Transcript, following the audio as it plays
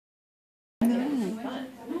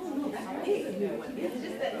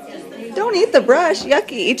Don't eat the brush.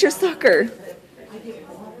 Yucky. Eat your sucker.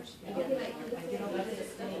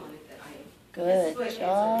 Good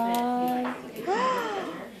job.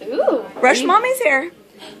 Ooh. Brush mommy's hair.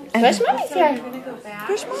 Brush mommy's hair.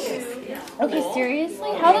 Brush mommy's. Okay,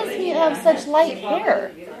 seriously? How does he have such light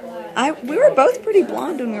hair? We were both pretty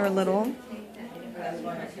blonde when we were little.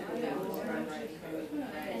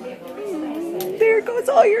 There goes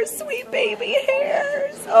all your sweet baby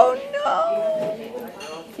hairs. Oh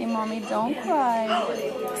no. Okay, Mommy, don't cry.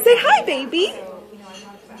 Say hi, baby.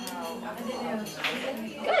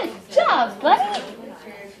 Good job, buddy.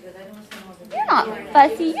 You're not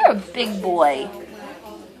fussy. You're a big boy.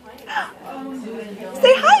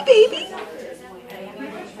 Say hi, baby.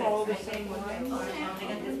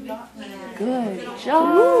 Good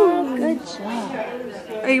job. Good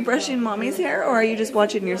job. Are you brushing mommy's hair or are you just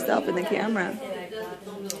watching yourself in the camera?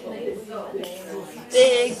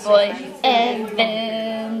 Big boy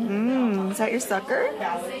Evan. Is that your sucker?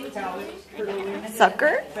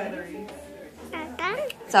 Sucker?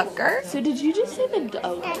 Sucker? So did you just say the...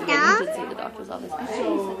 Oh, yeah, you did say the doctor's office. I thought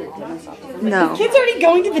you said the dentist's office. No. The kid's already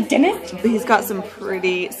going to the dentist? He's got some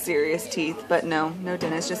pretty serious teeth, but no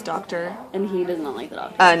dentist, just doctor. And he does not like the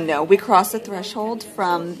doctor? No. We crossed the threshold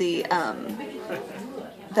from the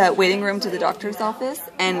waiting room to the doctor's office,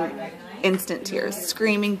 and instant tears,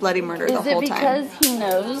 screaming bloody murder the whole time. Is it because he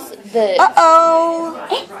knows that... Uh-oh!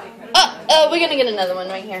 Uh-oh, we're gonna get another one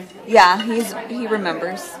right here. Yeah, he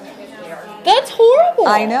remembers. That's horrible.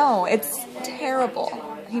 I know, it's terrible.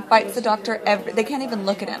 He fights the doctor they can't even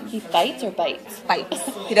look at him. He fights or bites? Fights.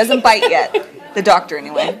 He doesn't bite yet. The doctor,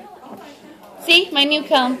 anyway. See, my new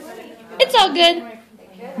comb. It's all good.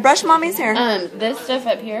 Brush mommy's hair. This stuff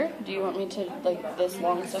up here, do you want me to, like, this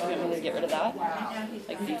long stuff, you want me to get rid of that?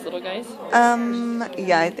 Like these little guys?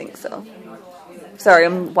 Yeah, I think so. Sorry,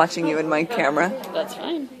 I'm watching you in my camera. That's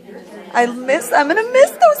fine. I'm gonna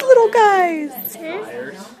miss those little guys.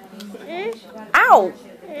 Ow!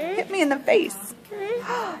 Hit me in the face.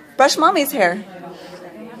 Brush mommy's hair.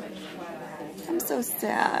 I'm so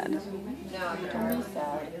sad. Don't be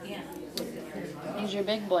sad. He's your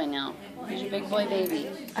big boy now. He's your big boy baby.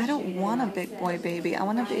 I don't want a big boy baby. I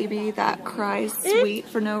want a baby that cries sweet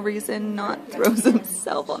for no reason, not throws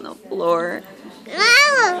himself on the floor.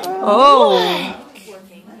 Oh!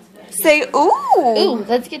 Say ooh! Ooh,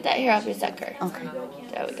 let's get that hair off your sucker. Okay.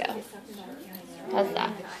 There we go. How's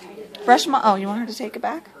that? Brush oh, you want her to take it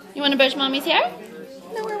back? You want to brush mommy's hair?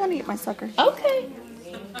 No, I want to eat my sucker. Okay.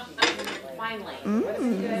 Finally. A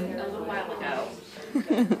little while ago.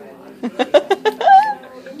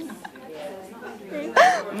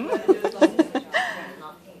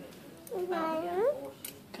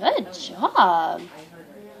 Good job.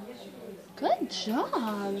 Good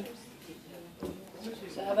job.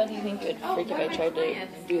 So how about do you think it would freak if I tried to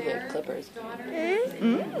do the clippers?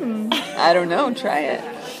 I don't know. Try it.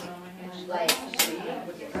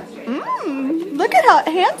 Look at how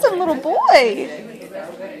handsome little boy.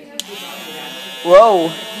 Whoa.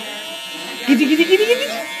 Giddy, giddy, giddy, giddy.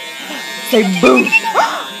 Say boo.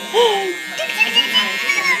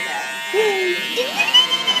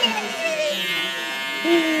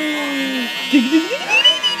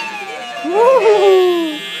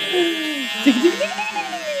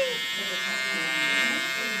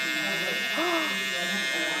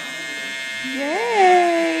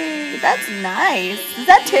 Yay! That's nice. Does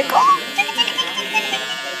that tickle?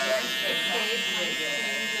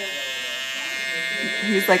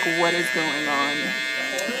 He's like, what is going on?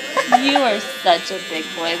 You are such a big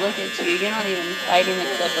boy. Look at you. You're not even fighting the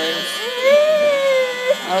clippers.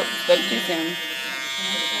 Oh, spoke too soon.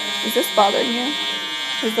 Is this bothering you?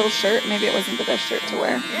 His little shirt? Maybe it wasn't the best shirt to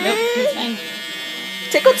wear. Nope, he's fine.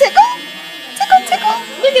 Tickle, tickle! Tickle, tickle!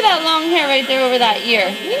 Look at that long hair right there over that ear.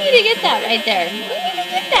 We need to get that right there. We need to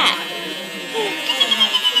get that.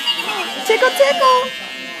 Tickle, tickle!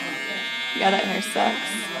 Yeah, that hair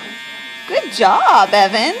sucks. Good job,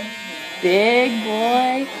 Evan. Big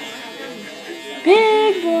boy.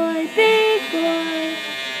 Big boy, big boy.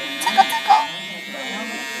 Tickle, tickle!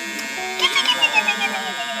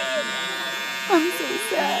 I'm so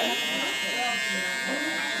sad.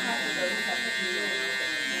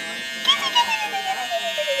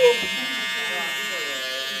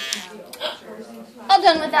 All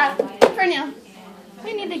done with that for now.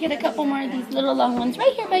 We need to get a couple more of these little long ones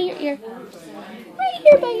right here by your ear. Right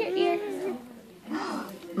here by your ear.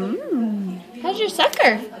 How's your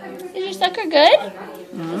sucker? Is your sucker good?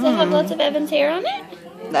 Does it have lots of Evan's hair on it?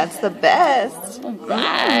 That's the best. All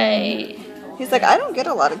right. He's like, I don't get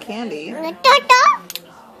a lot of candy.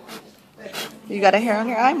 You got a hair on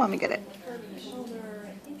your eye? Mommy, get it.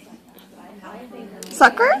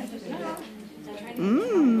 Sucker?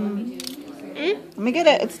 Mmm. Let me get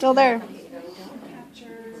it. It's still there.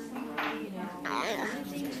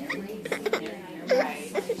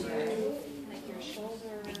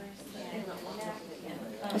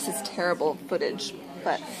 This is terrible footage,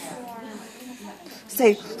 but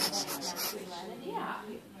say.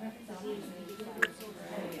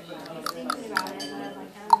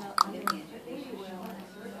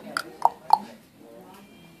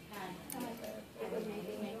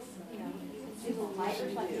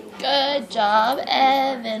 Good job,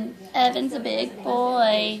 Evan. Evan's a big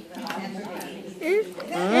boy.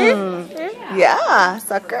 Yeah,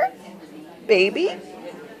 sucker. Baby.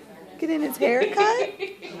 Getting his hair cut.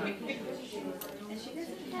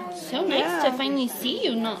 So nice to finally see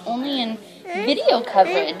you, not only in video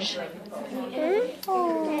coverage.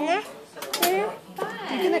 Oh.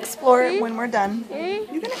 You can explore it when we're done.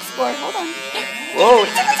 You can explore it. Hold on. Whoa.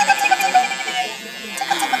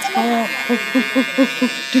 Ooh.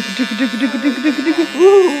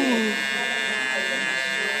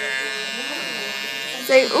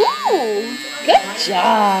 Say ooh. Good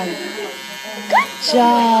job. Good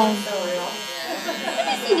job. Let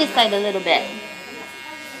me see this side a little bit.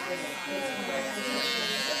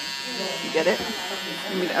 You get it?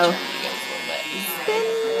 I mean, oh.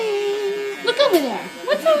 Spinning. Look over there.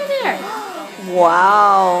 What's over there?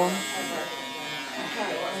 Wow.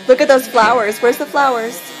 Look at those flowers. Where's the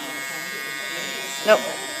flowers? Nope.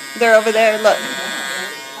 They're over there. Look.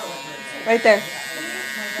 Right there.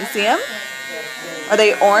 You see them? Are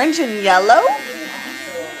they orange and yellow?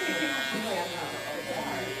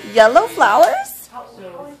 Yellow flowers?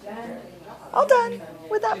 All done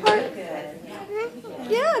with that part.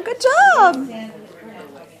 Yeah, good job.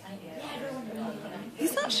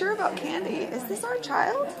 He's not sure about candy. Is this our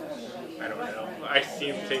child? I don't know. I see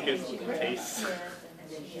him take his taste.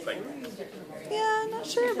 It's like, Yeah, not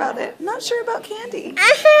sure about it. Not sure about candy.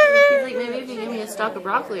 He's like, maybe if you give me a stalk of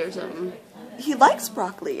broccoli or something. He likes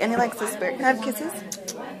broccoli and he likes this bear. Can I have kisses?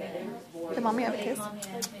 Can mommy have a kiss?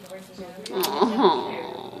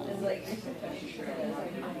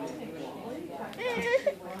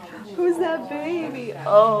 Who's that baby?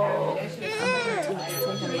 Oh. I'm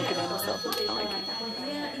looking at himself. I like it.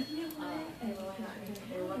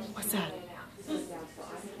 What's that?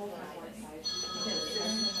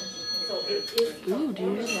 Ooh, do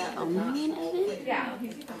you hear that owning,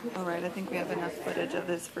 Evan? All right, I think we have enough footage of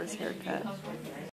his first haircut.